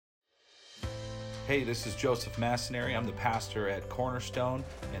Hey, this is Joseph Massineri. I'm the pastor at Cornerstone,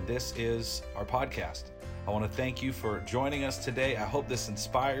 and this is our podcast. I want to thank you for joining us today. I hope this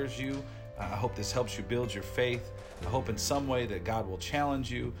inspires you. I hope this helps you build your faith. I hope in some way that God will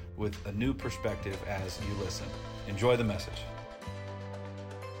challenge you with a new perspective as you listen. Enjoy the message.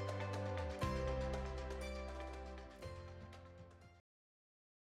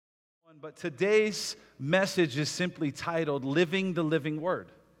 But today's message is simply titled, Living the Living Word.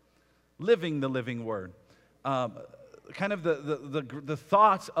 Living the Living Word. Kind of the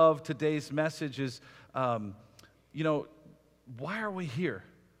thoughts of today's message is, why are we here?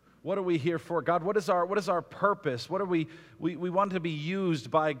 What are we here for? God, what is our purpose? What are we want to be used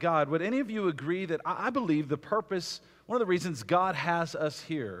by God. Would any of you agree that I believe the purpose, one of the reasons God has us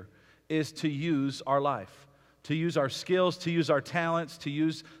here is to use our life, to use our skills, to use our talents, to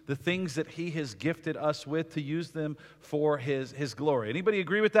use the things that He has gifted us with, to use them for His glory. Anybody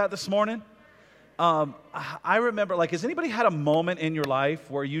agree with that this morning? I remember, has anybody had a moment in your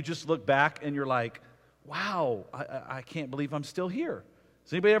life where you just look back and you're like, wow, I can't believe I'm still here?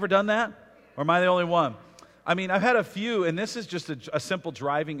 Has anybody ever done that? Or am I the only one? I mean, I've had a few, and this is just a simple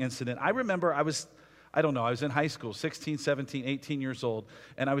driving incident. I remember I was in high school, 16, 17, 18 years old,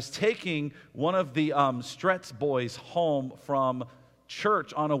 and I was taking one of the Stretz boys home from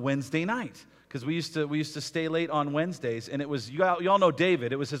church on a Wednesday night, because we used to stay late on Wednesdays, and it was, you all know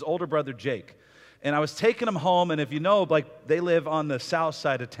David, it was his older brother Jake, and I was taking him home, and if you know, they live on the south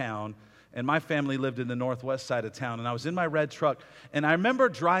side of town, and my family lived in the northwest side of town, and I was in my red truck, and I remember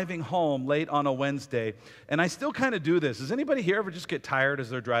driving home late on a Wednesday, and I still kind of do this. Does anybody here ever just get tired as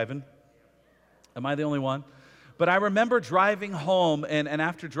they're driving? Am I the only one? But I remember driving home, and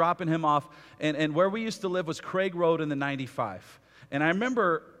after dropping him off, and where we used to live was Craig Road in the 95. And I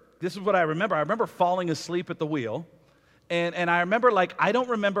remember, this is what I remember falling asleep at the wheel, and I remember, I don't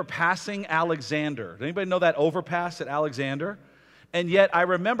remember passing Alexander. Does anybody know that overpass at Alexander? And yet I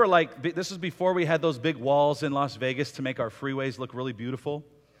remember, this was before we had those big walls in Las Vegas to make our freeways look really beautiful.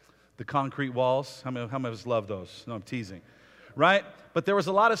 The concrete walls. How many of us love those? No, I'm teasing. Right? But there was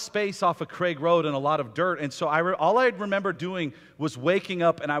a lot of space off of Craig Road and a lot of dirt. And so all I remember doing was waking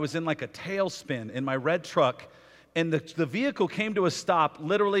up, and I was in a tailspin in my red truck. And the vehicle came to a stop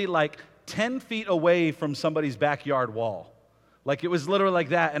literally 10 feet away from somebody's backyard wall. It was literally like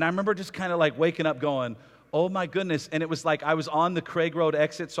that. And I remember just kind of waking up going, oh my goodness. And it was I was on the Craig Road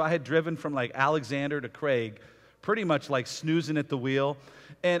exit. So I had driven from Alexander to Craig, pretty much snoozing at the wheel.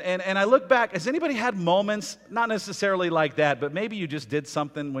 And I look back, has anybody had moments, not necessarily like that, but maybe you just did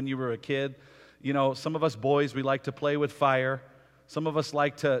something when you were a kid? You know, some of us boys, we like to play with fire. Some of us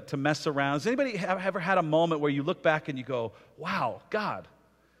like to mess around. Has anybody ever had a moment where you look back and you go, wow, God,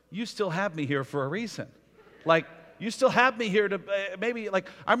 you still have me here for a reason? You still have me here to maybe, I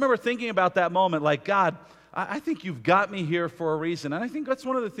remember thinking about that moment, God, I think you've got me here for a reason. And I think that's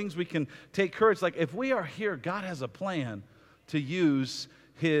one of the things we can take courage. If we are here, God has a plan to use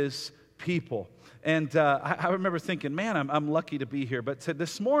His people. And I remember thinking, man, I'm lucky to be here. But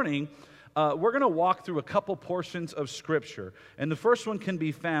this morning, we're going to walk through a couple portions of Scripture. And the first one can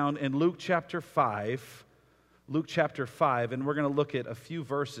be found in Luke chapter 5. Luke chapter 5. And we're going to look at a few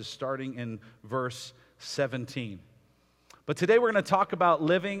verses starting in verse 17. But today we're going to talk about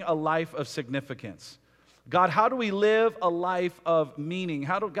living a life of significance. God, how do we live a life of meaning?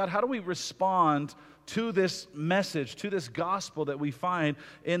 How do we respond to this message, to this gospel that we find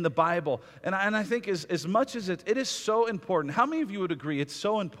in the Bible? And I think as much as it is so important, how many of you would agree it's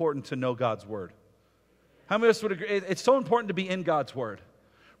so important to know God's Word? How many of us would agree it's so important to be in God's Word?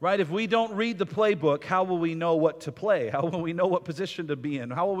 Right? If we don't read the playbook, how will we know what to play? How will we know what position to be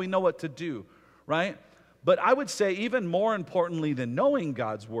in? How will we know what to do? Right? But I would say even more importantly than knowing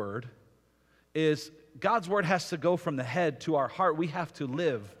God's Word is God's Word has to go from the head to our heart. We have to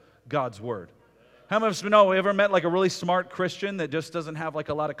live God's Word. How many of us know, we ever met a really smart Christian that just doesn't have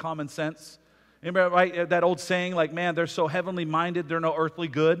a lot of common sense? Anybody, right? That old saying, man, they're so heavenly minded, they're no earthly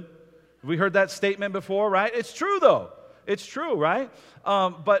good. Have we heard that statement before, right? It's true, though. It's true, right?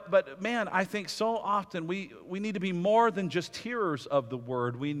 But man, I think so often we need to be more than just hearers of the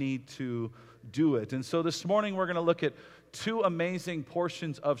Word. We need to do it. And so this morning we're going to look at two amazing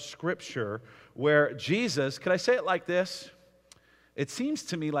portions of Scripture where Jesus, could I say it like this? It seems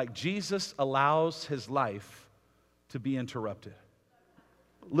to me like Jesus allows His life to be interrupted.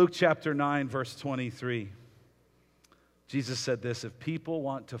 Luke chapter 9, verse 23. Jesus said this, if people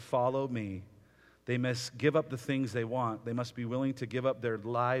want to follow me, they must give up the things they want. They must be willing to give up their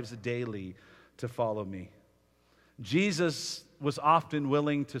lives daily to follow me. Jesus was often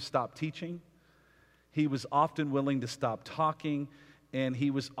willing to stop teaching. He was often willing to stop talking. and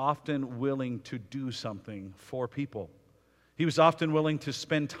he was often willing to do something for people. He was often willing to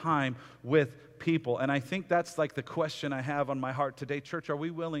spend time with people. And I think that's like the question I have on my heart today. Church, are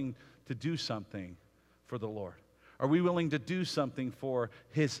we willing to do something for the Lord? Are we willing to do something for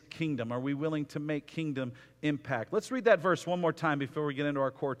His kingdom? Are we willing to make kingdom impact? Let's read that verse one more time before we get into our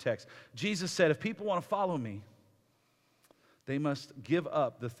core text. Jesus said, if people want to follow me, they must give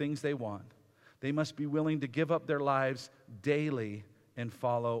up the things they want. They must be willing to give up their lives daily and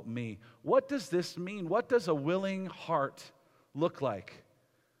follow me. What does this mean? What does a willing heart look like?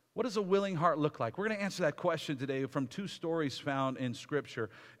 What does a willing heart look like? We're going to answer that question today from two stories found in Scripture.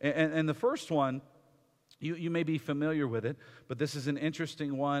 And the first one, you may be familiar with it, but this is an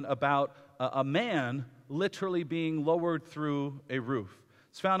interesting one about a man literally being lowered through a roof.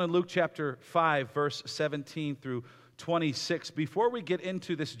 It's found in Luke chapter 5, verse 17 through 26. Before we get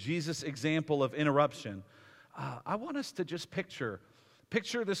into this Jesus example of interruption, I want us to just picture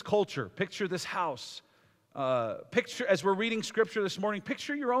this culture, picture this house, picture, as we're reading Scripture this morning,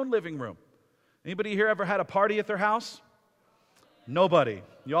 picture your own living room. Anybody here ever had a party at their house? Nobody.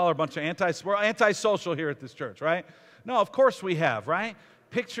 Y'all are a bunch of we're antisocial here at this church, right? No, of course we have, right?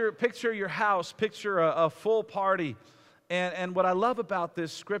 Picture your house, picture a full party. And what I love about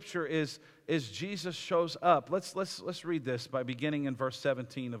this Scripture is Jesus shows up. Let's read this by beginning in verse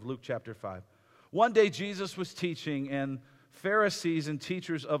 17 of Luke chapter 5. One day Jesus was teaching, and Pharisees and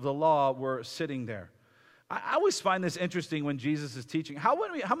teachers of the law were sitting there. I always find this interesting when Jesus is teaching.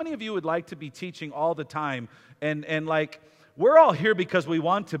 How many of you would like to be teaching all the time and like, we're all here because we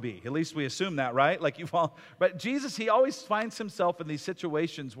want to be. At least we assume that, right? Like but Jesus, he always finds himself in these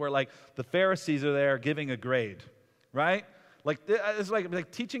situations where like the Pharisees are there giving a grade, right? Like it's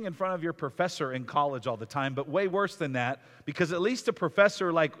like teaching in front of your professor in college all the time, but way worse than that, because at least a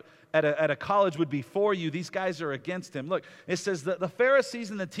professor like at a college would be for you. These guys are against him. Look, it says that the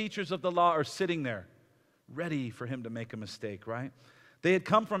Pharisees and the teachers of the law are sitting there, ready for him to make a mistake, right? They had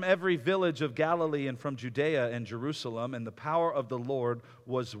come from every village of Galilee and from Judea and Jerusalem, and the power of the Lord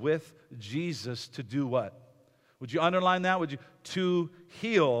was with Jesus to do what? Would you underline that? To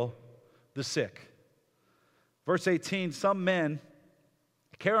heal the sick. Verse 18, some men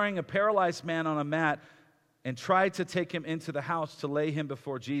carrying a paralyzed man on a mat and tried to take him into the house to lay him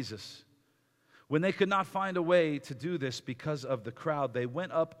before Jesus. When they could not find a way to do this because of the crowd, they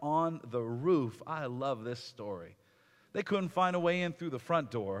went up on the roof. I love this story. They couldn't find a way in through the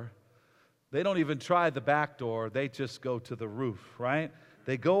front door. They don't even try the back door. They just go to the roof, right?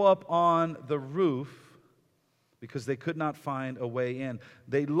 They go up on the roof because they could not find a way in.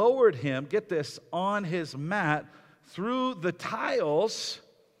 They lowered him, get this, on his mat through the tiles.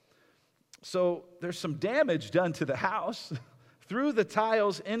 So there's some damage done to the house. Through the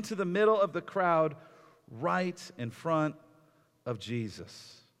tiles into the middle of the crowd right in front of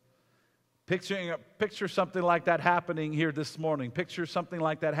Jesus. Picture something like that happening here this morning. Picture something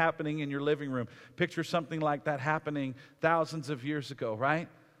like that happening in your living room. Picture something like that happening thousands of years ago, right?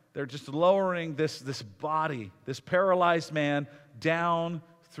 They're just lowering this body, this paralyzed man, down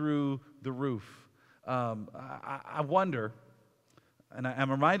through the roof. I wonder, and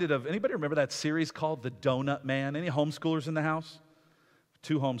I'm reminded of, anybody remember that series called The Donut Man? Any homeschoolers in the house?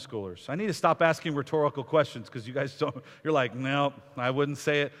 2 homeschoolers. I need to stop asking rhetorical questions because you guys don't, you're like, no, I wouldn't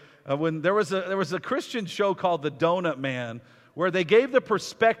say it. There was a Christian show called The Donut Man where they gave the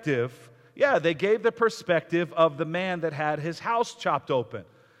perspective of the man that had his house chopped open.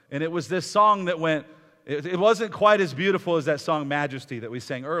 And it was this song that went, it wasn't quite as beautiful as that song Majesty that we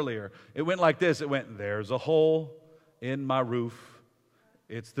sang earlier. It went like this. It went, there's a hole in my roof.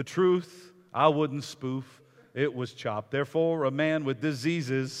 It's the truth, I wouldn't spoof. It was chopped there for a man with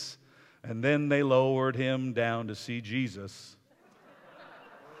diseases, and then they lowered him down to see Jesus.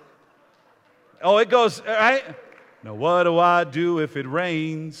 Oh, it goes, all right? Now what do I do if it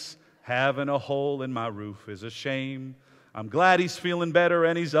rains? Having a hole in my roof is a shame. I'm glad he's feeling better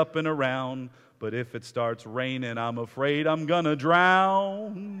and he's up and around. But if it starts raining, I'm afraid I'm gonna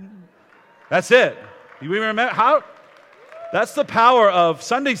drown. That's it. You remember how? That's the power of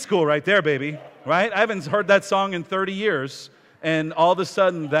Sunday school right there, baby. Right? I haven't heard that song in 30 years. And all of a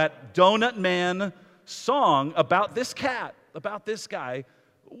sudden, that Donut Man song about this cat, about this guy,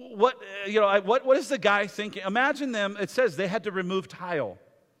 what is the guy thinking? Imagine them, it says they had to remove tile.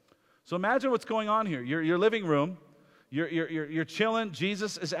 So imagine what's going on here. Your living room, you're chilling,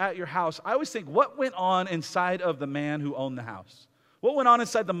 Jesus is at your house. I always think, what went on inside of the man who owned the house? What went on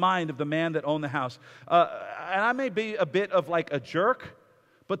inside the mind of the man that owned the house? And I may be a bit of like a jerk,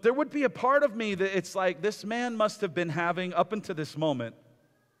 but there would be a part of me that it's like this man must have been having, up until this moment,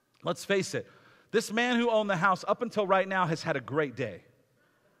 let's face it, this man who owned the house up until right now has had a great day.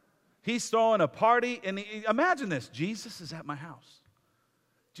 He's throwing a party, and imagine this. Jesus is at my house.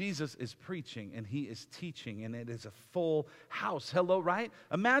 Jesus is preaching, and he is teaching, and it is a full house. Hello, right?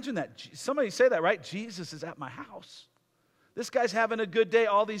 Imagine that. Somebody say that, right? Jesus is at my house. This guy's having a good day.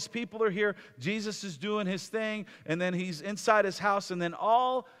 All these people are here. Jesus is doing his thing, and then he's inside his house, and then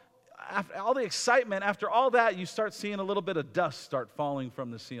all the excitement, after all that, you start seeing a little bit of dust start falling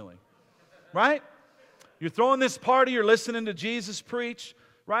from the ceiling, right? You're throwing this party. You're listening to Jesus preach,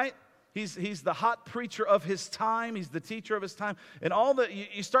 right? He's the hot preacher of his time. He's the teacher of his time. And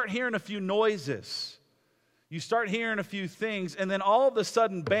you start hearing a few noises. You start hearing a few things. And then all of a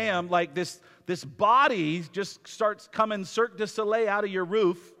sudden, bam, like this body just starts coming Cirque du Soleil out of your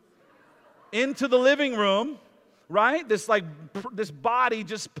roof into the living room, right? This body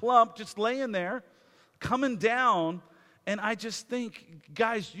just plump, just laying there, coming down. And I just think,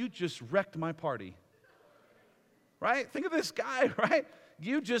 guys, you just wrecked my party. Right? Think of this guy, right?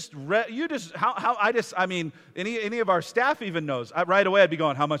 Any of our staff even knows. Right away I'd be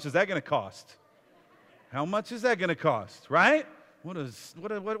going, how much is that going to cost? How much is that going to cost, right?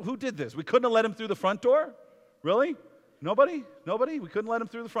 Who did this? We couldn't have let him through the front door? Really? Nobody? We couldn't let him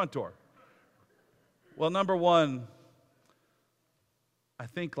through the front door. Well, number one, I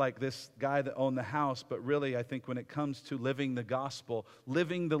think like this guy that owned the house, but really I think when it comes to living the gospel,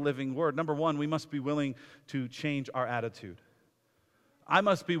 living the living word, number one, we must be willing to change our attitude. I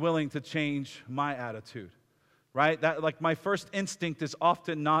must be willing to change my attitude, right? That, like, my first instinct is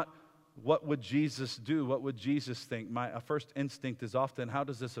often not, what would Jesus do? What would Jesus think? My first instinct is often, how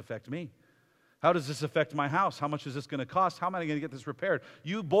does this affect me? How does this affect my house? How much is this going to cost? How am I going to get this repaired?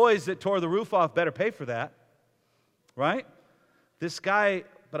 You boys that tore the roof off better pay for that, right? This guy,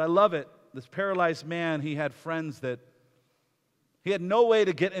 but I love it, this paralyzed man, he had friends that, he had no way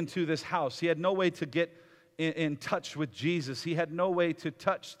to get into this house. He had no way to get in touch with Jesus. He had no way to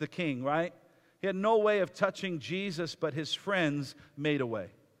touch the king, right? He had no way of touching Jesus, but his friends made a way.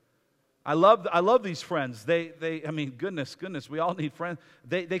 I love these friends. Goodness, we all need friends.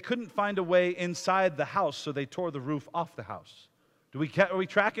 They couldn't find a way inside the house, so they tore the roof off the house. Are we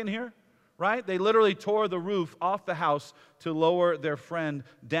tracking here? Right? They literally tore the roof off the house to lower their friend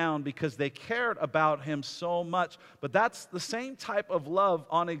down because they cared about him so much. But that's the same type of love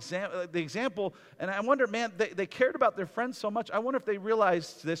on the example. And I wonder, man, they cared about their friend so much. I wonder if they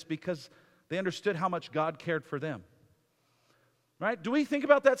realized this because they understood how much God cared for them. Right? Do we think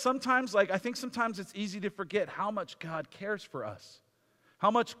about that sometimes? Like, I think sometimes it's easy to forget how much God cares for us. How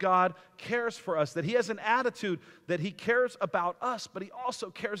much God cares for us, that he has an attitude that he cares about us, but he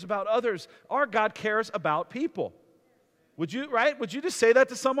also cares about others. Our God cares about people. Would you just say that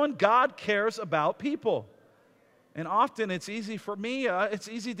to someone? God cares about people. And often it's easy for me, it's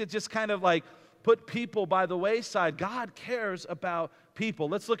easy to just kind of like put people by the wayside. God cares about people.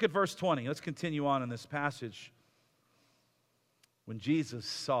 Let's look at verse 20. Let's continue on in this passage. When Jesus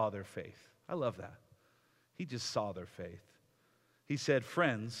saw their faith. I love that. He just saw their faith. He said,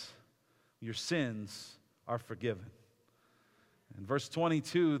 friends, your sins are forgiven. In verse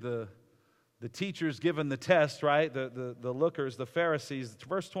 22, the teachers given the test, right? The lookers, the Pharisees.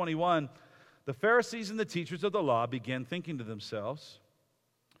 Verse 21, the Pharisees and the teachers of the law began thinking to themselves,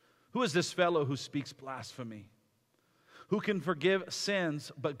 who is this fellow who speaks blasphemy? Who can forgive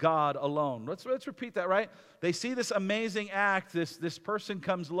sins but God alone? Let's repeat that, right? They see this amazing act. This person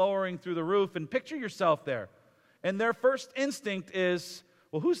comes lowering through the roof, and picture yourself there. And their first instinct is,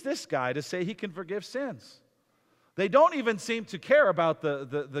 well, who's this guy to say he can forgive sins? They don't even seem to care about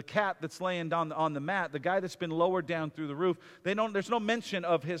the cat that's laying down on the mat, the guy that's been lowered down through the roof. There's no mention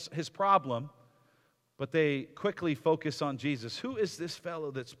of his problem, but they quickly focus on Jesus. Who is this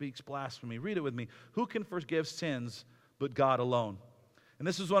fellow that speaks blasphemy? Read it with me. Who can forgive sins but God alone? And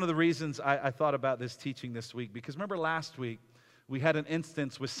this is one of the reasons I thought about this teaching this week, because remember last week we had an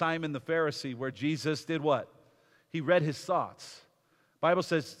instance with Simon the Pharisee where Jesus did what? He read his thoughts. The Bible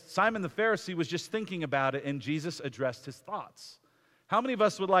says Simon the Pharisee was just thinking about it, and Jesus addressed his thoughts. How many of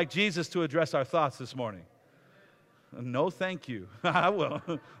us would like Jesus to address our thoughts this morning? No, thank you. I will.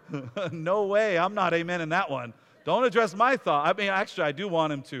 No way. I'm not amen in that one. Don't address my thought. I mean, actually, I do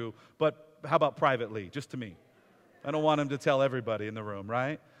want him to, but how about privately, just to me? I don't want him to tell everybody in the room,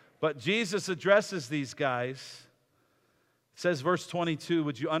 right? But Jesus addresses these guys. It says, verse 22,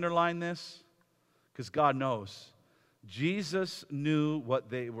 would you underline this? Because God knows. Jesus knew what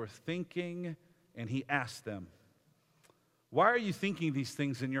they were thinking, and he asked them, why are you thinking these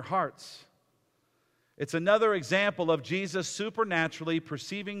things in your hearts? It's another example of Jesus supernaturally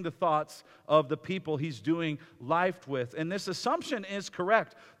perceiving the thoughts of the people he's doing life with. And this assumption is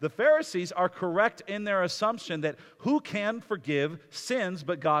correct. The Pharisees are correct in their assumption that who can forgive sins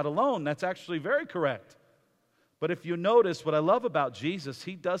but God alone? That's actually very correct. But if you notice, what I love about Jesus,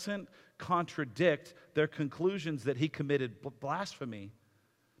 he doesn't contradict their conclusions that he committed blasphemy.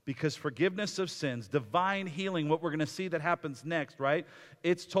 Because forgiveness of sins, divine healing, what we're going to see that happens next, right?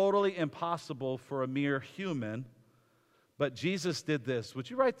 It's totally impossible for a mere human. But Jesus did this. Would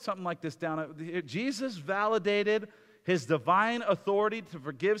you write something like this down? Jesus validated his divine authority to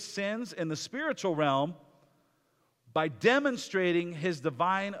forgive sins in the spiritual realm by demonstrating his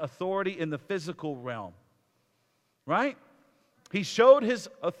divine authority in the physical realm. Right? He showed his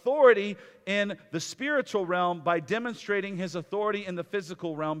authority in the spiritual realm by demonstrating his authority in the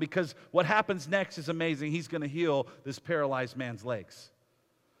physical realm, because what happens next is amazing. He's going to heal this paralyzed man's legs.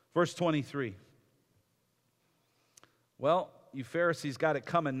 Verse 23. Well, you Pharisees got it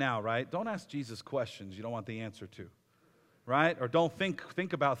coming now, right? Don't ask Jesus questions you don't want the answer to, right? Or don't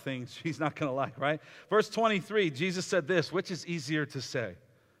think about things he's not going to like, right? Verse 23, Jesus said this, which is easier to say,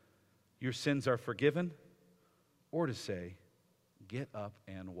 your sins are forgiven, or to say, get up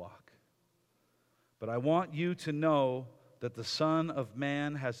and walk. But I want you to know that the Son of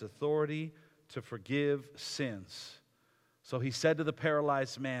Man has authority to forgive sins. So he said to the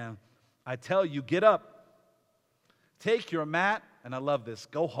paralyzed man, I tell you, get up, take your mat, and I love this,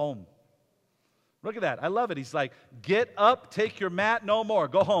 go home. Look at that, I love it. He's like, get up, take your mat, no more,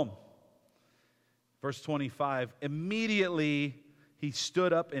 go home. Verse 25, immediately he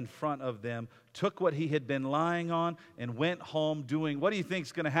stood up in front of them, took what he had been lying on, and went home doing, what do you think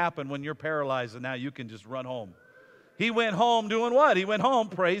is going to happen when you're paralyzed and now you can just run home? He went home doing what? He went home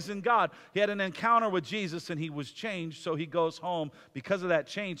praising God. He had an encounter with Jesus and he was changed, so he goes home. Because of that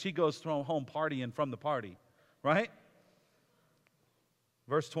change, he goes home partying from the party, right?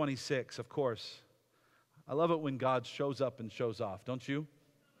 Verse 26, of course. I love it when God shows up and shows off, don't you?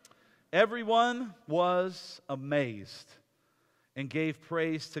 Everyone was amazed and gave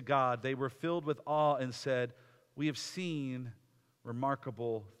praise to God. They were filled with awe and said, we have seen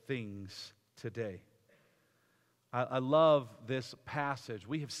remarkable things today. I love this passage.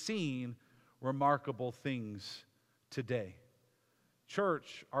 We have seen remarkable things today.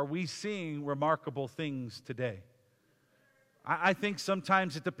 Church, are we seeing remarkable things today? I think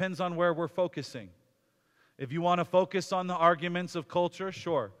sometimes it depends on where we're focusing. If you want to focus on the arguments of culture,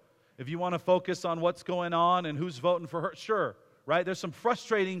 sure. If you want to focus on what's going on and who's voting for her, sure. Right? There's some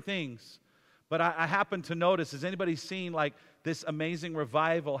frustrating things. But I happen to notice, has anybody seen like this amazing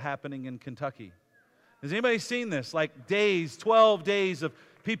revival happening in Kentucky? Has anybody seen this? Like days, 12 days of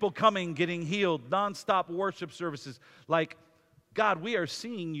people coming, getting healed, nonstop worship services. Like, God, we are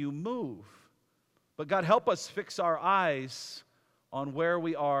seeing you move. But God, help us fix our eyes on where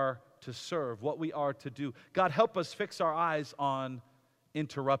we are to serve, what we are to do. God, help us fix our eyes on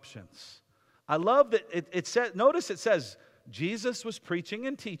interruptions. I love that it says, notice it says, Jesus was preaching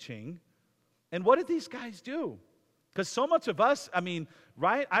and teaching, and what did these guys do? Because so much of us, I mean,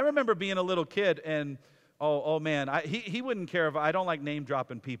 right? I remember being a little kid, and oh man, he wouldn't care if, I don't like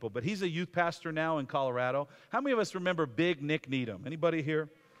name-dropping people, but he's a youth pastor now in Colorado. How many of us remember Big Nick Needham? Anybody here?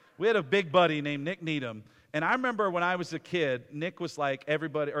 We had a big buddy named Nick Needham, and I remember when I was a kid, Nick was like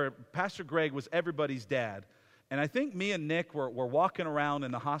everybody, or Pastor Greg was everybody's dad, and I think me and Nick were walking around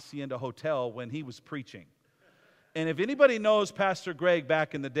in the Hacienda Hotel when he was preaching. And if anybody knows Pastor Greg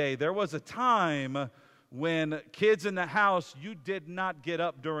back in the day, there was a time when kids in the house, you did not get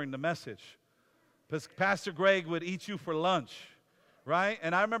up during the message. Because Pastor Greg would eat you for lunch, right?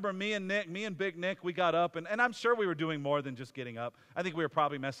 And I remember me and Big Nick, we got up, and I'm sure we were doing more than just getting up. I think we were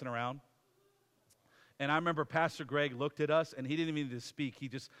probably messing around. And I remember Pastor Greg looked at us, and he didn't even need to speak.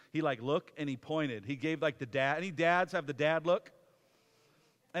 He like looked, and he pointed. He gave like the dad. Any dads have the dad look?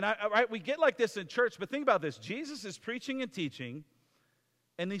 And we get like this in church, but think about this. Jesus is preaching and teaching,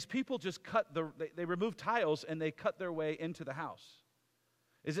 and these people just they remove tiles, and they cut their way into the house.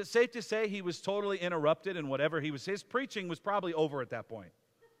 Is it safe to say he was totally interrupted in whatever his preaching was probably over at that point?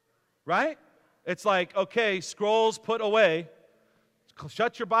 Right? It's like, okay, scrolls put away.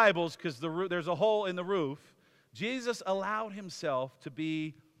 Shut your Bibles because there's a hole in the roof. Jesus allowed himself to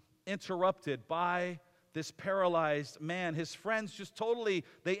be interrupted by this paralyzed man. His friends just totally,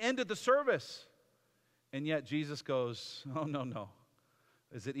 they ended the service. And yet Jesus goes, oh, no.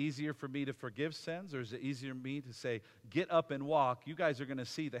 Is it easier for me to forgive sins, or is it easier for me to say, get up and walk? You guys are going to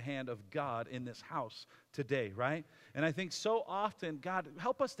see the hand of God in this house today, right? And I think so often, God,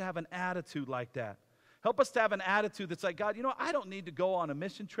 help us to have an attitude like that. Help us to have an attitude that's like, God, I don't need to go on a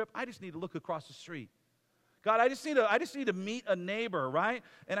mission trip. I just need to look across the street. God, I just need to meet a neighbor, right?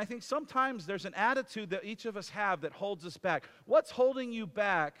 And I think sometimes there's an attitude that each of us have that holds us back. What's holding you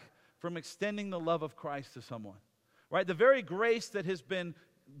back from extending the love of Christ to someone? Right? The very grace that has been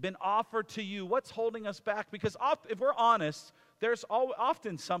offered to you, what's holding us back? Because if we're honest, there's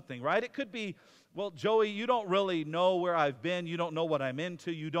often something, right? It could be, well, Joey, you don't really know where I've been. You don't know what I'm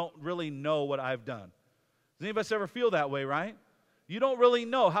into. You don't really know what I've done. Does any of us ever feel that way, right? You don't really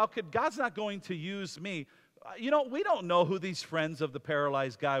know. God's not going to use me. We don't know who these friends of the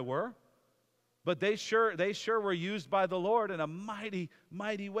paralyzed guy were, but they sure were used by the Lord in a mighty,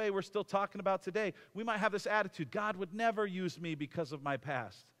 mighty way. We're still talking about today. We might have this attitude, God would never use me because of my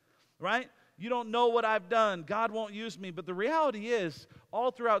past, right? You don't know what I've done. God won't use me. But the reality is,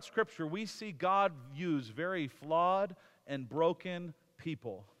 all throughout Scripture, we see God use very flawed and broken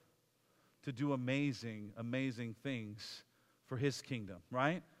people to do amazing, amazing things for His kingdom,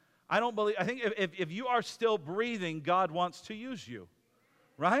 right? I think if you are still breathing, God wants to use you,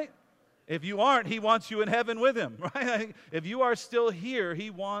 right? If you aren't, He wants you in heaven with Him, right? If you are still here, He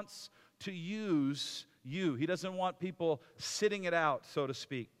wants to use you. He doesn't want people sitting it out, so to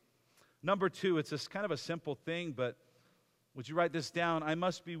speak. Number 2, it's just kind of a simple thing, but would you write this down? I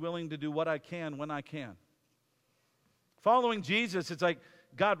must be willing to do what I can when I can. Following Jesus, it's like,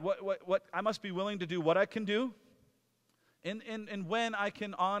 God, what I must be willing to do what I can do. And when I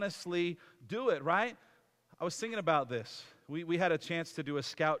can honestly do it, right? I was thinking about this. We had a chance to do a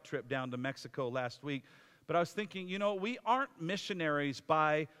scout trip down to Mexico last week, but I was thinking, we aren't missionaries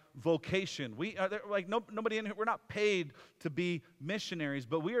by vocation. Nobody in here, we're not paid to be missionaries,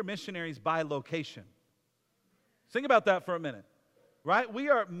 but we are missionaries by location. Think about that for a minute, right? We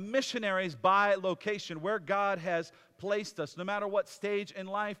are missionaries by location, where God has placed us. No matter what stage in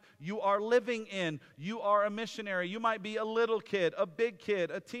life you are living in, you are a missionary. You might be a little kid, a big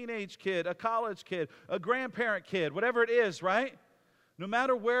kid, a teenage kid, a college kid, a grandparent kid, whatever it is, right? No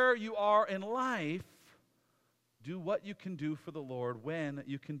matter where you are in life, do what you can do for the Lord when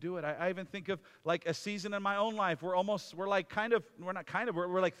you can do it. I even think of like a season in my own life. We're like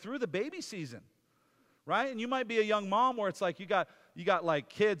through the baby season, right? And you might be a young mom where it's like you got like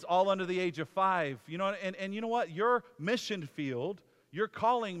kids all under the age of 5, and you know what? Your mission field, your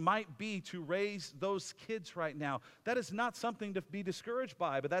calling might be to raise those kids right now. That is not something to be discouraged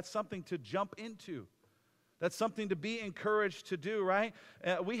by, but that's something to jump into. That's something to be encouraged to do, right?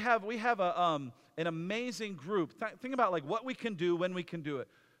 We have an amazing group. Think about like what we can do when we can do it.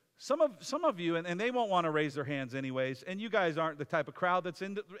 Some of you, and they won't want to raise their hands anyways, and you guys aren't the type of crowd that's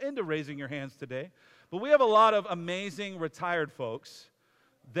into raising your hands today, but we have a lot of amazing retired folks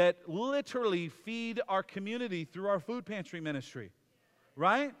that literally feed our community through our food pantry ministry,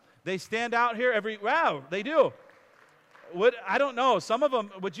 right? They stand out here they do. I don't know, some of them,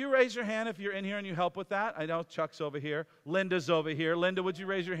 would you raise your hand if you're in here and you help with that? I know Chuck's over here, Linda's over here. Linda, would you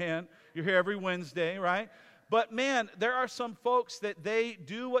raise your hand? You're here every Wednesday, right? But man, there are some folks that they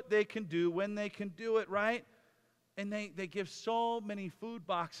do what they can do when they can do it, right? And they give so many food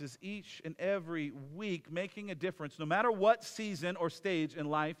boxes each and every week, making a difference. No matter what season or stage in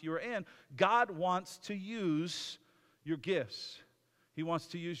life you're in, God wants to use your gifts. He wants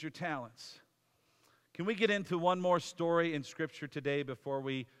to use your talents. Can we get into one more story in Scripture today before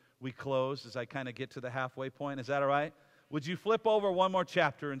we close, as I kind of get to the halfway point? Is that all right? Would you flip over one more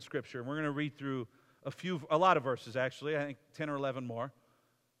chapter in Scripture? And we're going to read through a lot of verses, actually. I think 10 or 11 more.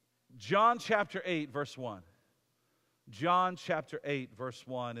 John chapter 8, verse 1. John chapter 8, verse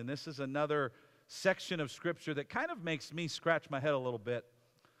 1. And this is another section of Scripture that kind of makes me scratch my head a little bit.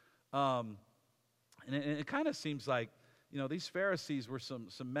 And it kind of seems like, these Pharisees were some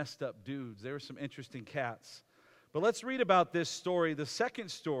messed up dudes. They were some interesting cats. But let's read about this story, the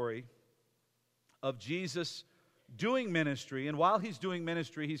second story of Jesus doing ministry. And while He's doing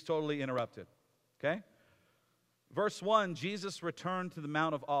ministry, He's totally interrupted. Okay? Verse 1, Jesus returned to the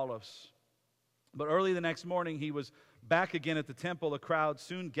Mount of Olives. But early the next morning, He was back again at the temple. A crowd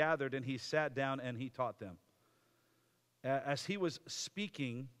soon gathered, and He sat down and He taught them. As He was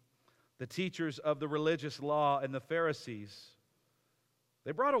speaking, the teachers of the religious law and the Pharisees,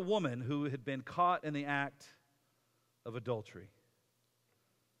 they brought a woman who had been caught in the act of adultery.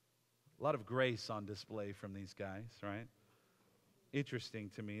 A lot of grace on display from these guys, right? Interesting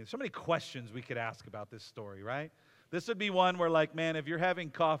to me. There's so many questions we could ask about this story, right? This would be one where, like, man, if you're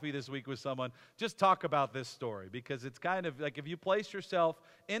having coffee this week with someone, just talk about this story, because it's kind of like if you place yourself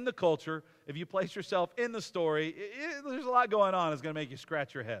in the culture, if you place yourself in the story, there's a lot going on that's going to make you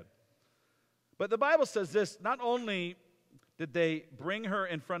scratch your head. But the Bible says this, not only did they bring her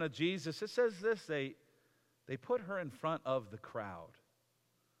in front of Jesus, it says this, they put her in front of the crowd.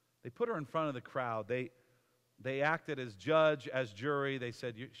 They put her in front of the crowd. They They acted as judge, as jury. They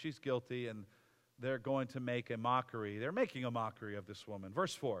said, she's guilty, and they're going to make a mockery. They're making a mockery of this woman.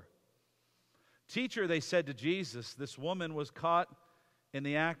 Verse 4. Teacher, they said to Jesus, this woman was caught in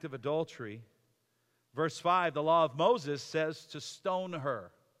the act of adultery. Verse 5, the law of Moses says to stone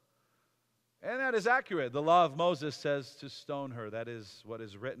her. And that is accurate. The law of Moses says to stone her. That is what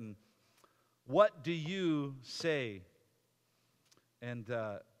is written. What do you say? And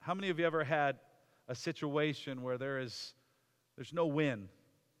how many of you ever had a situation where there's no win?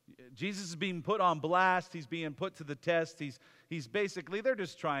 Jesus is being put on blast. He's being put to the test. He's basically, they're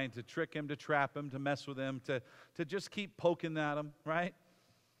just trying to trick him, to trap him, to mess with him, to just keep poking at him, right?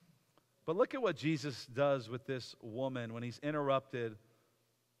 But look at what Jesus does with this woman when he's interrupted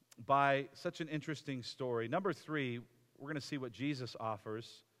by such an interesting story. Number 3, we're going to see what Jesus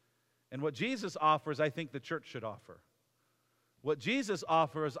offers. And what Jesus offers, I think the church should offer. What Jesus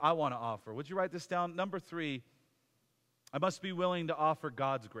offers, I want to offer. Would you write this down? Number 3, I must be willing to offer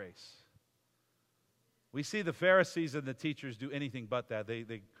God's grace. We see the Pharisees and the teachers do anything but that.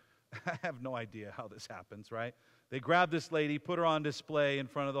 They have no idea how this happens, right? They grab this lady, put her on display in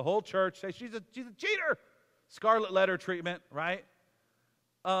front of the whole church, say she's a cheater. Scarlet letter treatment, right?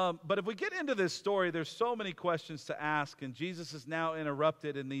 But if we get into this story, there's so many questions to ask, and Jesus is now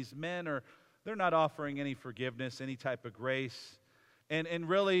interrupted, and these men they're not offering any forgiveness, any type of grace. And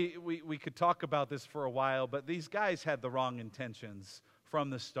really, we could talk about this for a while, but these guys had the wrong intentions from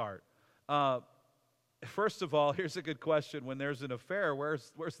the start. First of all, here's a good question. When there's an affair,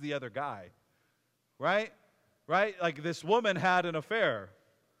 where's the other guy? Right? Right? Like this woman had an affair.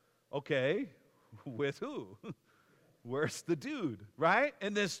 Okay, with who? Where's the dude, right?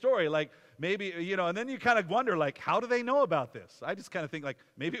 In this story, like maybe, and then you kind of wonder, like, how do they know about this? I just kind of think, like,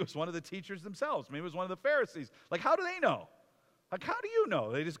 maybe it was one of the teachers themselves. Maybe it was one of the Pharisees. Like, how do they know? Like, how do you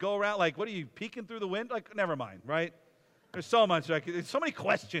know? They just go around, like, what are you, peeking through the window? Like, never mind, right? There's so much, there's so many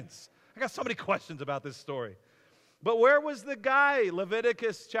questions. I got so many questions about this story. But where was the guy?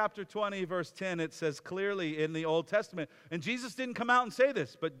 Leviticus chapter 20, verse 10, it says clearly in the Old Testament. And Jesus didn't come out and say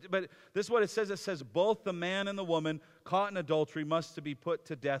this, but this is what it says. It says, both the man and the woman caught in adultery must be put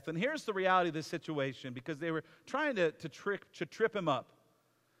to death. And here's the reality of this situation, because they were trying to trip him up.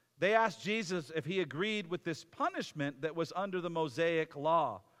 They asked Jesus if he agreed with this punishment that was under the Mosaic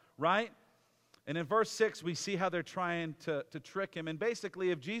law, right? And in verse 6, we see how they're trying to trick him. And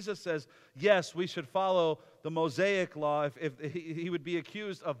basically, if Jesus says, yes, we should follow the Mosaic law, if he would be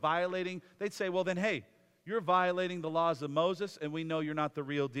accused of violating, they'd say, well, then, hey, you're violating the laws of Moses, and we know you're not the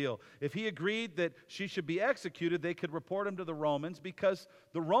real deal. If he agreed that she should be executed, they could report him to the Romans, because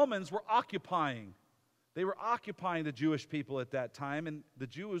the Romans were occupying. They were occupying the Jewish people at that time, and the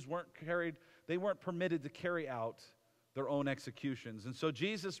Jews weren't permitted to carry out their own executions. And so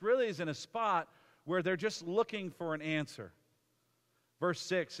Jesus really is in a spot where they're just looking for an answer. Verse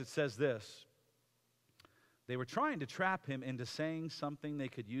 6, it says this. They were trying to trap him into saying something they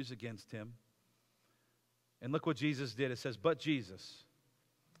could use against him. And look what Jesus did. It says, but Jesus,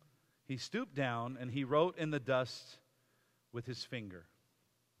 he stooped down and he wrote in the dust with his finger.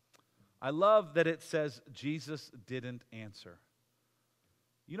 I love that it says Jesus didn't answer.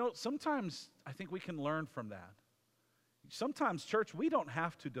 Sometimes I think we can learn from that. Sometimes, church, we don't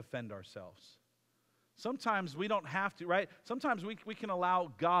have to defend ourselves. Sometimes we don't have to, right? Sometimes we can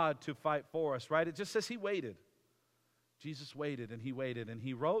allow God to fight for us, right? It just says he waited. Jesus waited, and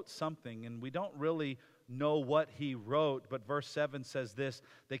he wrote something, and we don't really know what he wrote, but verse 7 says this,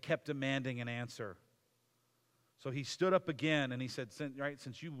 they kept demanding an answer. So he stood up again, and he said,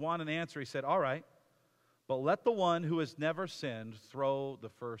 since you want an answer, he said, all right, but let the one who has never sinned throw the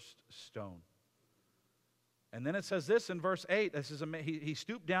first stone. And then it says this in verse 8. He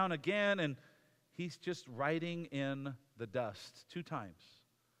stooped down again, and he's just writing in the dust 2 times.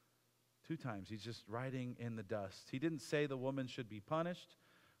 2 times. He's just writing in the dust. He didn't say the woman should be punished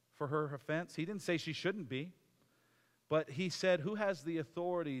for her offense. He didn't say she shouldn't be. But he said, who has the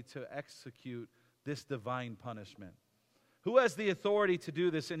authority to execute this divine punishment? Who has the authority to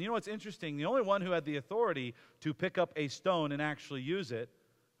do this? And you know what's interesting? The only one who had the authority to pick up a stone and actually use it,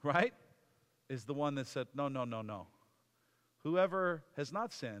 right, is the one that said, no. Whoever has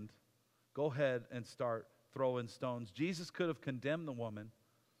not sinned, go ahead and start throwing stones. Jesus could have condemned the woman.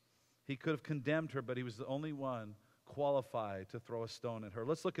 He could have condemned her, but he was the only one qualified to throw a stone at her.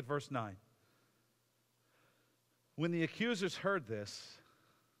 Let's look at verse 9. When the accusers heard this,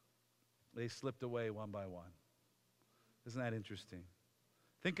 they slipped away one by one. Isn't that interesting?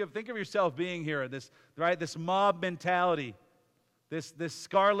 Think of yourself being here, this mob mentality. This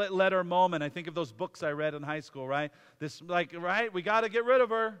scarlet letter moment. I think of those books I read in high school, right? We got to get rid of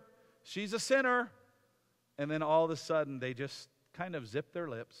her. She's a sinner. And then all of a sudden, they just kind of zip their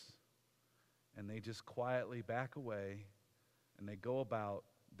lips, and they just quietly back away, and they go about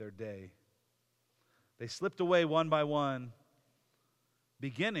their day. They slipped away one by one,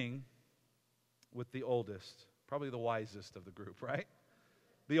 beginning with the oldest, probably the wisest of the group, right?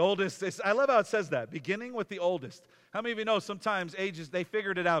 The oldest, I love how it says that, beginning with the oldest. How many of you know sometimes ages, they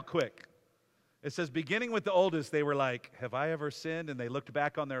figured it out quick? It says, beginning with the oldest, they were like, have I ever sinned? And they looked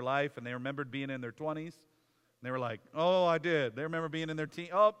back on their life, and they remembered being in their 20s. And they were like, oh, I did. They remember being in their teens.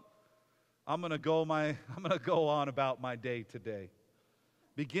 Oh, I'm going to go on about my day today.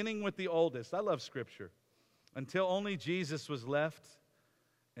 Beginning with the oldest. I love Scripture. Until only Jesus was left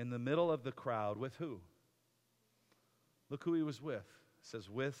in the middle of the crowd. With who? Look who he was with. It says,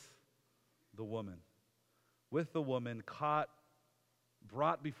 with the woman. With the woman caught,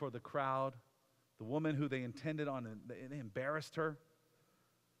 brought before the crowd. The woman who they intended on, they embarrassed her.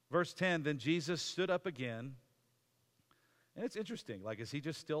 Verse 10, then Jesus stood up again. And it's interesting. Like, is he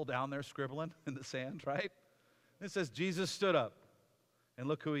just still down there scribbling in the sand, right? It says Jesus stood up. And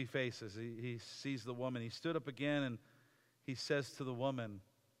look who he faces. He sees the woman. He stood up again and he says to the woman,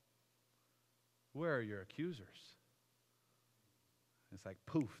 where are your accusers? It's like,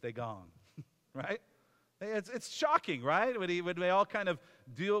 poof, they gone, right? It's shocking, right? When they all kind of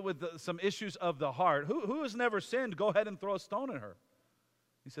deal with some issues of the heart. Who has never sinned? Go ahead and throw a stone at her.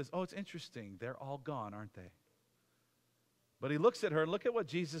 He says, oh, it's interesting. They're all gone, aren't they? But he looks at her, and look at what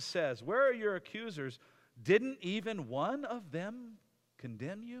Jesus says. Where are your accusers? Didn't even one of them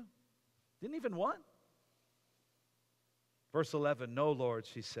condemn you? Didn't even one? Verse 11, no, Lord,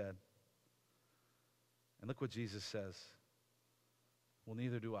 she said. And look what Jesus says. Well,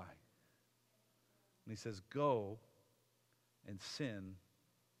 neither do I. And he says, go and sin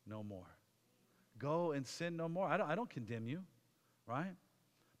no more. Go and sin no more. I don't condemn you, right?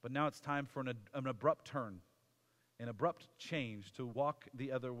 But now it's time for an abrupt turn, an abrupt change to walk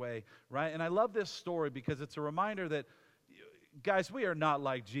the other way, right? And I love this story because it's a reminder that, guys, we are not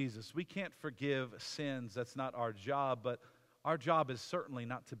like Jesus. We can't forgive sins. That's not our job. But our job is certainly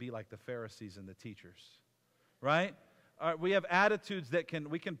not to be like the Pharisees and the teachers, right? We have attitudes that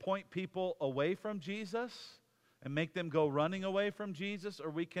we can point people away from Jesus and make them go running away from Jesus, or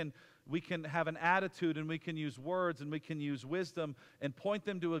we can have an attitude and we can use words and we can use wisdom and point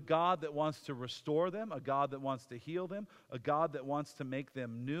them to a God that wants to restore them, a God that wants to heal them, a God that wants to make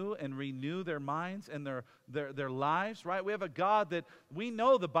them new and renew their minds and their lives, right? We have a God that we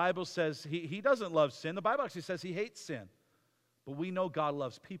know the Bible says he doesn't love sin. The Bible actually says he hates sin. But we know God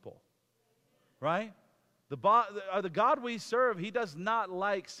loves people, right? The God we serve, he does not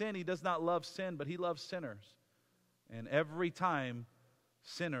like sin. He does not love sin, but he loves sinners. And every time,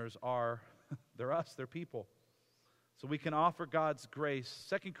 sinners they're us, they're people. So we can offer God's grace.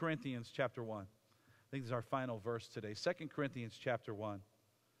 2 Corinthians chapter 1. I think this is our final verse today. 2 Corinthians chapter 1.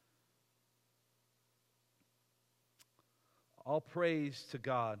 All praise to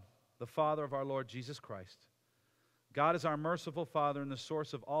God, the Father of our Lord Jesus Christ. God is our merciful Father and the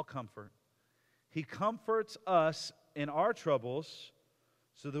source of all comfort. He comforts us in our troubles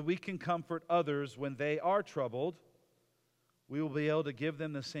so that we can comfort others when they are troubled. We will be able to give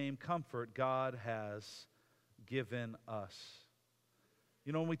them the same comfort God has given us.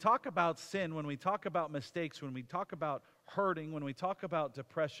 You know, when we talk about sin, when we talk about mistakes, when we talk about hurting, when we talk about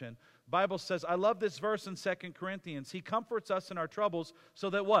depression, the Bible says, I love this verse in 2 Corinthians. He comforts us in our troubles so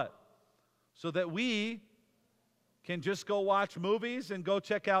that what? So that we can just go watch movies and go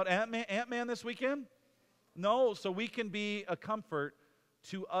check out Ant-Man this weekend? No, so we can be a comfort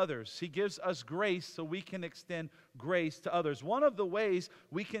to others. He gives us grace so we can extend grace to others. One of the ways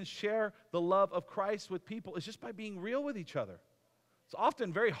we can share the love of Christ with people is just by being real with each other. It's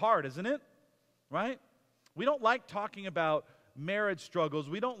often very hard, isn't it? Right? We don't like talking about marriage struggles.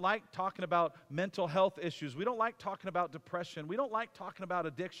 We don't like talking about mental health issues. We don't like talking about depression. We don't like talking about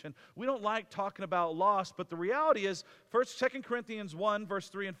addiction. We don't like talking about loss. But the reality is, 2 Corinthians 1, verse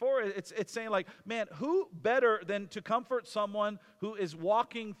 3 and 4, it's saying like, man, who better than to comfort someone who is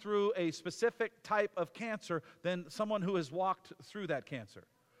walking through a specific type of cancer than someone who has walked through that cancer?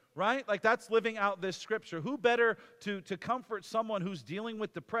 Right? Like that's living out this scripture. Who better to comfort someone who's dealing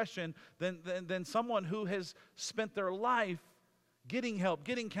with depression than someone who has spent their life getting help,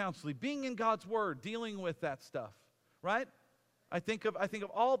 getting counseling, being in God's Word, dealing with that stuff, right? I think of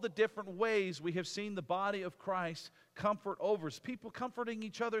all the different ways we have seen the body of Christ comfort others, people comforting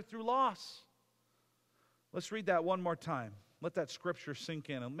each other through loss. Let's read that one more time. Let that scripture sink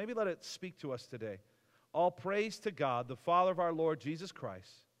in, and maybe let it speak to us today. All praise to God, the Father of our Lord Jesus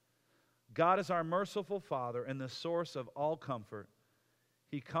Christ. God is our merciful Father and the source of all comfort.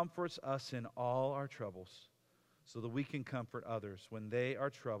 He comforts us in all our troubles so that we can comfort others when they are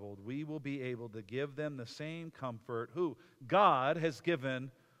troubled. We will be able to give them the same comfort who God has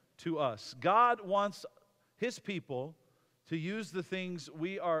given to us. God wants His people to use the things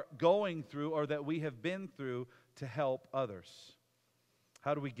we are going through or that we have been through to help others.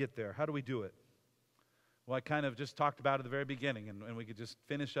 How do we get there? How do we do it? Well, I kind of just talked about it at the very beginning, and we could just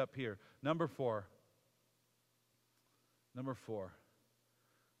finish up here. Number four,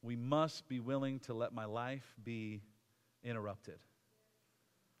 we must be willing to let my life be interrupted.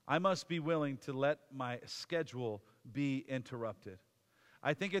 I must be willing to let my schedule be interrupted.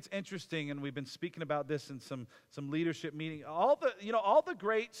 I think it's interesting, and we've been speaking about this in some leadership meeting. All the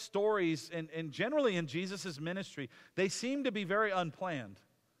great stories, and generally in Jesus' ministry, they seem to be very unplanned.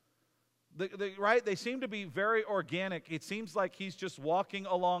 Right? They seem to be very organic. It seems like He's just walking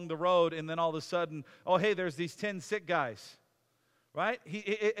along the road, and then all of a sudden, oh, hey, there's these 10 sick guys. Right?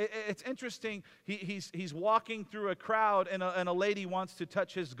 It's interesting. He's walking through a crowd, and a lady wants to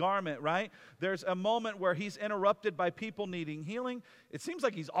touch His garment, right? There's a moment where He's interrupted by people needing healing. It seems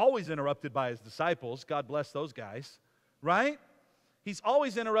like He's always interrupted by His disciples. God bless those guys, right? He's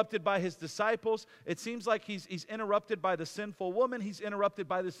always interrupted by His disciples. It seems like he's interrupted by the sinful woman. He's interrupted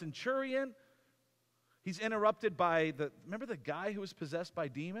by the centurion. He's interrupted by remember the guy who was possessed by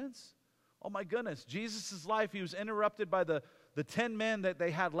demons? Oh my goodness. Jesus' life, He was interrupted by the 10 men that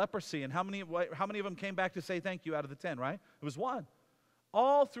they had leprosy. And how many of them came back to say thank you out of the 10, right? It was one.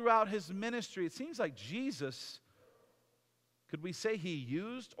 All throughout His ministry, it seems like Jesus, could we say He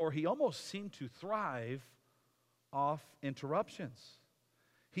used, or He almost seemed to thrive off interruptions.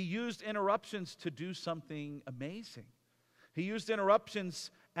 He used interruptions to do something amazing. He used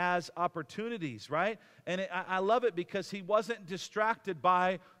interruptions as opportunities, right? And I love it because He wasn't distracted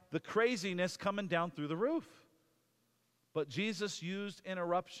by the craziness coming down through the roof. But Jesus used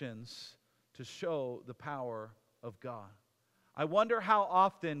interruptions to show the power of God. I wonder how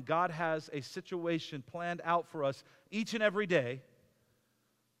often God has a situation planned out for us each and every day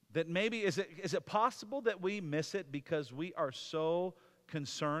that maybe, is it possible that we miss it because we are so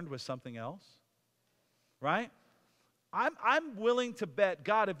concerned with something else? Right? I'm willing to bet,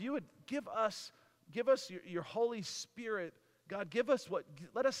 God, if you would give us your Holy Spirit, God,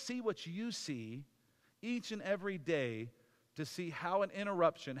 let us see what you see each and every day to see how an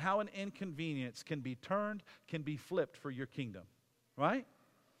interruption, how an inconvenience can be turned, can be flipped for your kingdom. Right?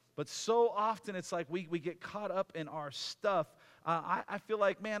 But so often it's like we get caught up in our stuff. I feel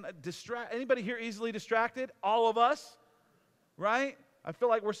like, man, anybody here easily distracted? All of us? Right? I feel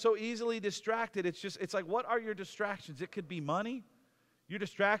like we're so easily distracted. It's like, what are your distractions? It could be money. Your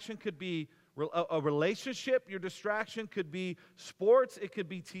distraction could be a relationship. Your distraction could be sports. It could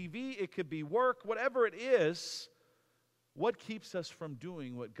be TV. It could be work. Whatever it is, what keeps us from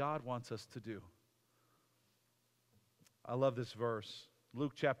doing what God wants us to do? I love this verse.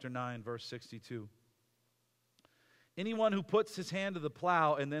 Luke chapter 9, verse 62. Anyone who puts his hand to the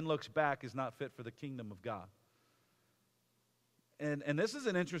plow and then looks back is not fit for the kingdom of God. And this is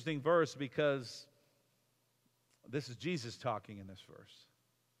an interesting verse because this is Jesus talking in this verse.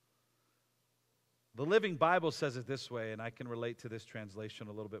 The Living Bible says it this way, and I can relate to this translation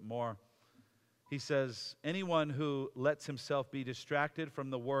a little bit more. He says, anyone who lets himself be distracted from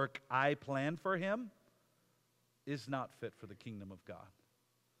the work I planned for him is not fit for the kingdom of God.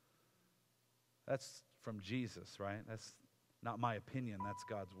 That's from Jesus, right? That's not my opinion. That's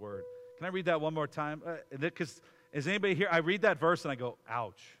God's word. Can I read that one more time? Because is anybody here? I read that verse and I go,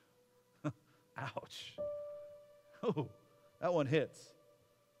 ouch. Ouch. Oh, that one hits.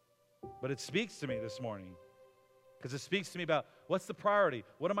 But it speaks to me this morning. Because it speaks to me about what's the priority?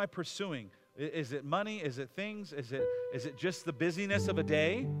 What am I pursuing? Is it money? Is it things? Is it just the busyness of a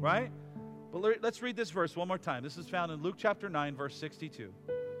day? Right? But let's read this verse one more time. This is found in Luke chapter 9, verse 62.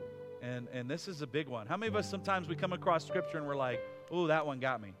 And this is a big one. How many of us sometimes we come across Scripture and we're like, ooh, that one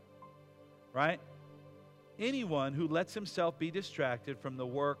got me. Right? Anyone who lets himself be distracted from the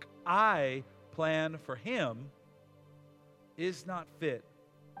work I plan for him is not fit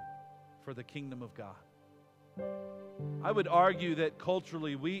for the kingdom of God. I would argue that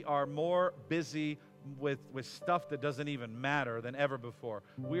culturally we are more busy with stuff that doesn't even matter than ever before.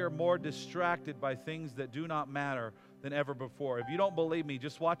 We are more distracted by things that do not matter than ever before. If you don't believe me,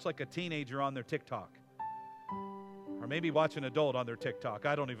 just watch like a teenager on their TikTok. Or maybe watch an adult on their TikTok.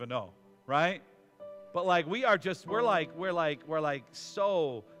 I don't even know, right? But like we're like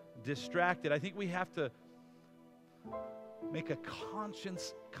so distracted. I think we have to make a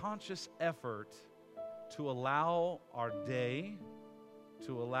conscious effort to allow our day,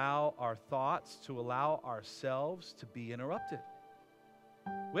 to allow our thoughts, to allow ourselves to be interrupted.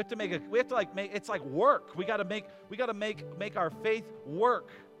 We have to make it's like work. We got to make our faith work.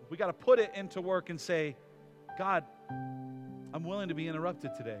 We got to put it into work and say, God, I'm willing to be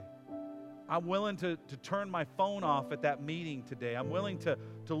interrupted today. I'm willing to turn my phone off at that meeting today. I'm willing to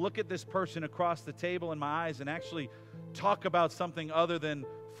look at this person across the table in my eyes and actually talk about something other than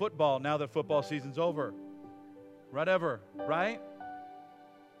football now that football season's over. Whatever, right?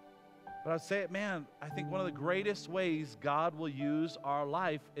 But I'd say, man, I think one of the greatest ways God will use our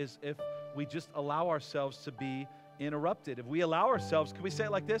life is if we just allow ourselves to be interrupted. If we allow ourselves, can we say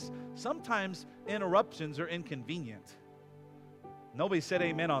it like this? Sometimes interruptions are inconvenient. Nobody said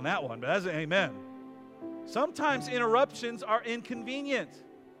amen on that one, but that's an amen. Sometimes interruptions are inconvenient.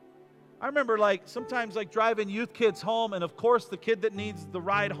 I remember sometimes driving youth kids home, and of course the kid that needs the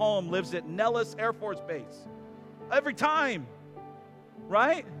ride home lives at Nellis Air Force Base. Every time,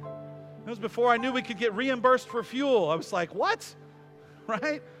 right? It was before I knew we could get reimbursed for fuel. I was like, what?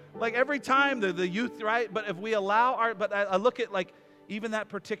 Right? Every time the youth, right? But if we allow I look at even that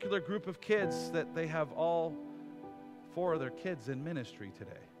particular group of kids that they have all 4 of their kids in ministry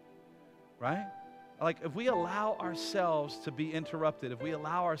today, right? If we allow ourselves to be interrupted, if we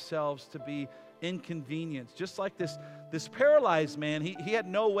allow ourselves to be inconvenienced, just like this paralyzed man, he had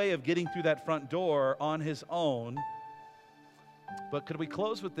no way of getting through that front door on his own. But could we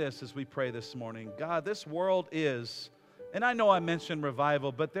close with this as we pray this morning? God, this world is, and I know I mentioned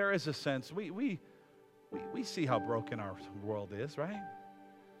revival, but there is a sense, we see how broken our world is, right?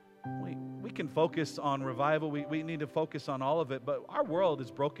 We can focus on revival. We need to focus on all of it, but our world is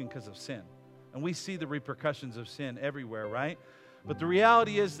broken because of sin. And we see the repercussions of sin everywhere, right? But the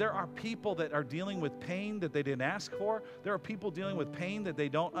reality is there are people that are dealing with pain that they didn't ask for. There are people dealing with pain that they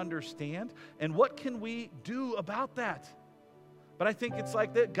don't understand. And what can we do about that? But I think it's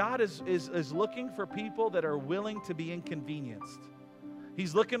like that. God is looking for people that are willing to be inconvenienced.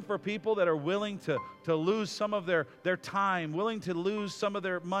 He's looking for people that are willing to lose some of their time, willing to lose some of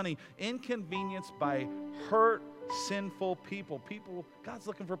their money, inconvenienced by hurt, sinful people. God's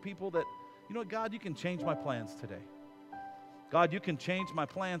looking for people that, you know what, God, you can change my plans today. God, you can change my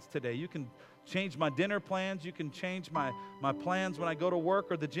plans today. You can change my dinner plans. You can change my plans when I go to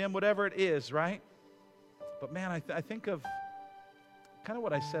work or the gym, whatever it is, right? But man, I think of kind of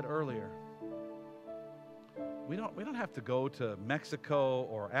what I said earlier. We don't have to go to Mexico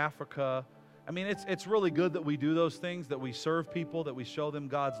or Africa. I mean, it's really good that we do those things, that we serve people, that we show them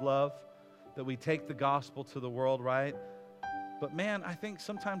God's love, that we take the gospel to the world, right? But man, I think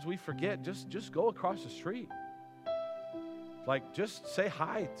sometimes we forget, just go across the street. Just say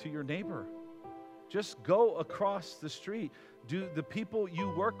hi to your neighbor. Just go across the street. Do the people you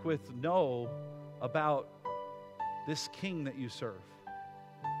work with know about this king that you serve?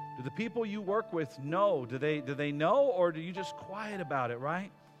 Do the people you work with know? Do they know, or do you just quiet about it,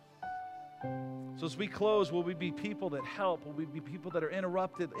 right? So as we close, will we be people that help? Will we be people that are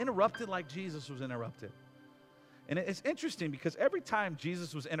interrupted like Jesus was interrupted? And it's interesting because every time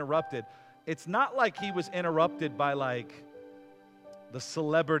Jesus was interrupted, it's not like he was interrupted by the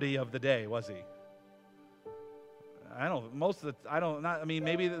celebrity of the day, was he?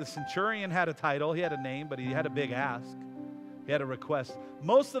 Maybe the centurion had a title, he had a name, but he had a big ask. He had a request.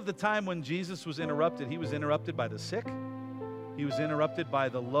 Most of the time when Jesus was interrupted, he was interrupted by the sick. He was interrupted by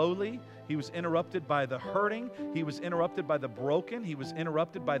the lowly. He was interrupted by the hurting. He was interrupted by the broken. He was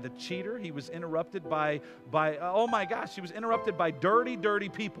interrupted by the cheater. He was interrupted by oh my gosh, he was interrupted by dirty, dirty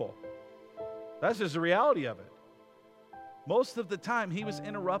people. That's just the reality of it. Most of the time, he was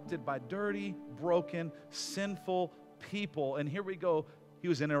interrupted by dirty, broken, sinful people. And here we go, he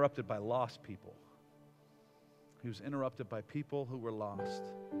was interrupted by lost people. He was interrupted by people who were lost.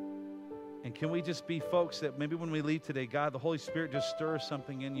 And can we just be folks that maybe when we leave today, God, the Holy Spirit just stirs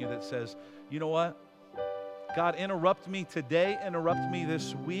something in you that says, you know what? God, interrupt me today, interrupt me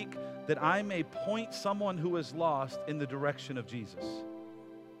this week, that I may point someone who is lost in the direction of Jesus.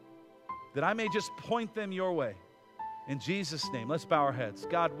 That I may just point them your way. In Jesus' name, let's bow our heads.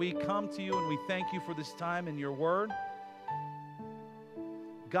 God, we come to you and we thank you for this time in your word.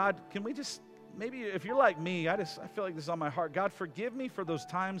 God, can we just, maybe if you're like me, I feel like this is on my heart. God, forgive me for those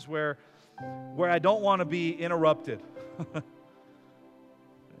times where I don't want to be interrupted.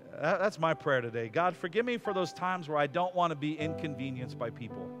 That's my prayer today. God, forgive me for those times where I don't want to be inconvenienced by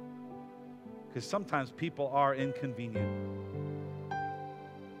people. Because sometimes people are inconvenient.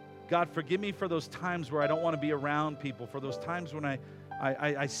 God, forgive me for those times where I don't want to be around people, for those times when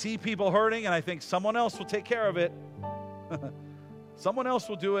I see people hurting and I think someone else will take care of it. Someone else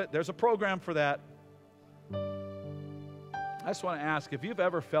will do it. There's a program for that. I just want to ask, if you've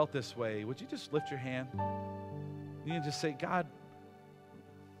ever felt this way, would you just lift your hand? You can just say, God,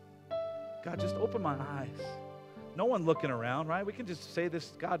 God, just open my eyes. No one looking around, right? We can just say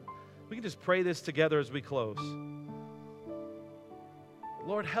this, God, we can just pray this together as we close.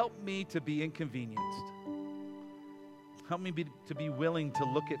 Lord, help me to be inconvenienced. Help me to be willing to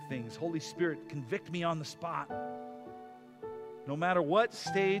look at things. Holy Spirit, convict me on the spot. No matter what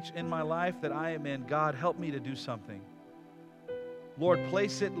stage in my life that I am in, God, help me to do something. Lord,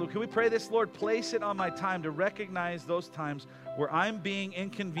 place it, can we pray this? Lord, place it on my time to recognize those times where I'm being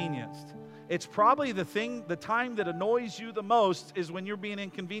inconvenienced. It's probably the time that annoys you the most is when you're being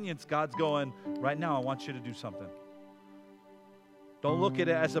inconvenienced. God's going, right now, I want you to do something. Don't look at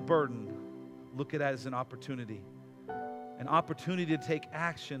it as a burden. Look at it as an opportunity. An opportunity to take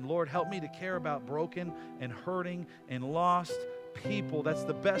action. Lord, help me to care about broken and hurting and lost people. That's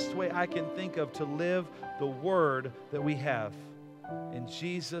the best way I can think of to live the word that we have. In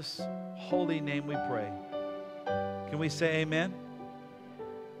Jesus' holy name we pray. Can we say amen?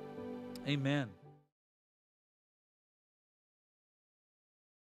 Amen.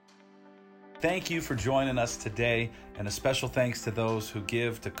 Thank you for joining us today, and a special thanks to those who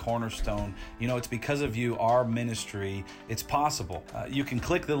give to Cornerstone. You know, it's because of you, our ministry, it's possible. You can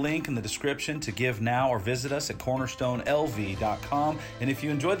click the link in the description to give now or visit us at cornerstonelv.com. And if you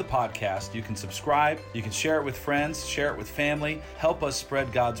enjoyed the podcast, you can subscribe, you can share it with friends, share it with family, help us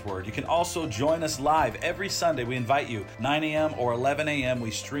spread God's word. You can also join us live every Sunday. We invite you, 9 a.m. or 11 a.m. We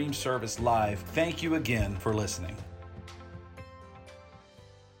stream service live. Thank you again for listening.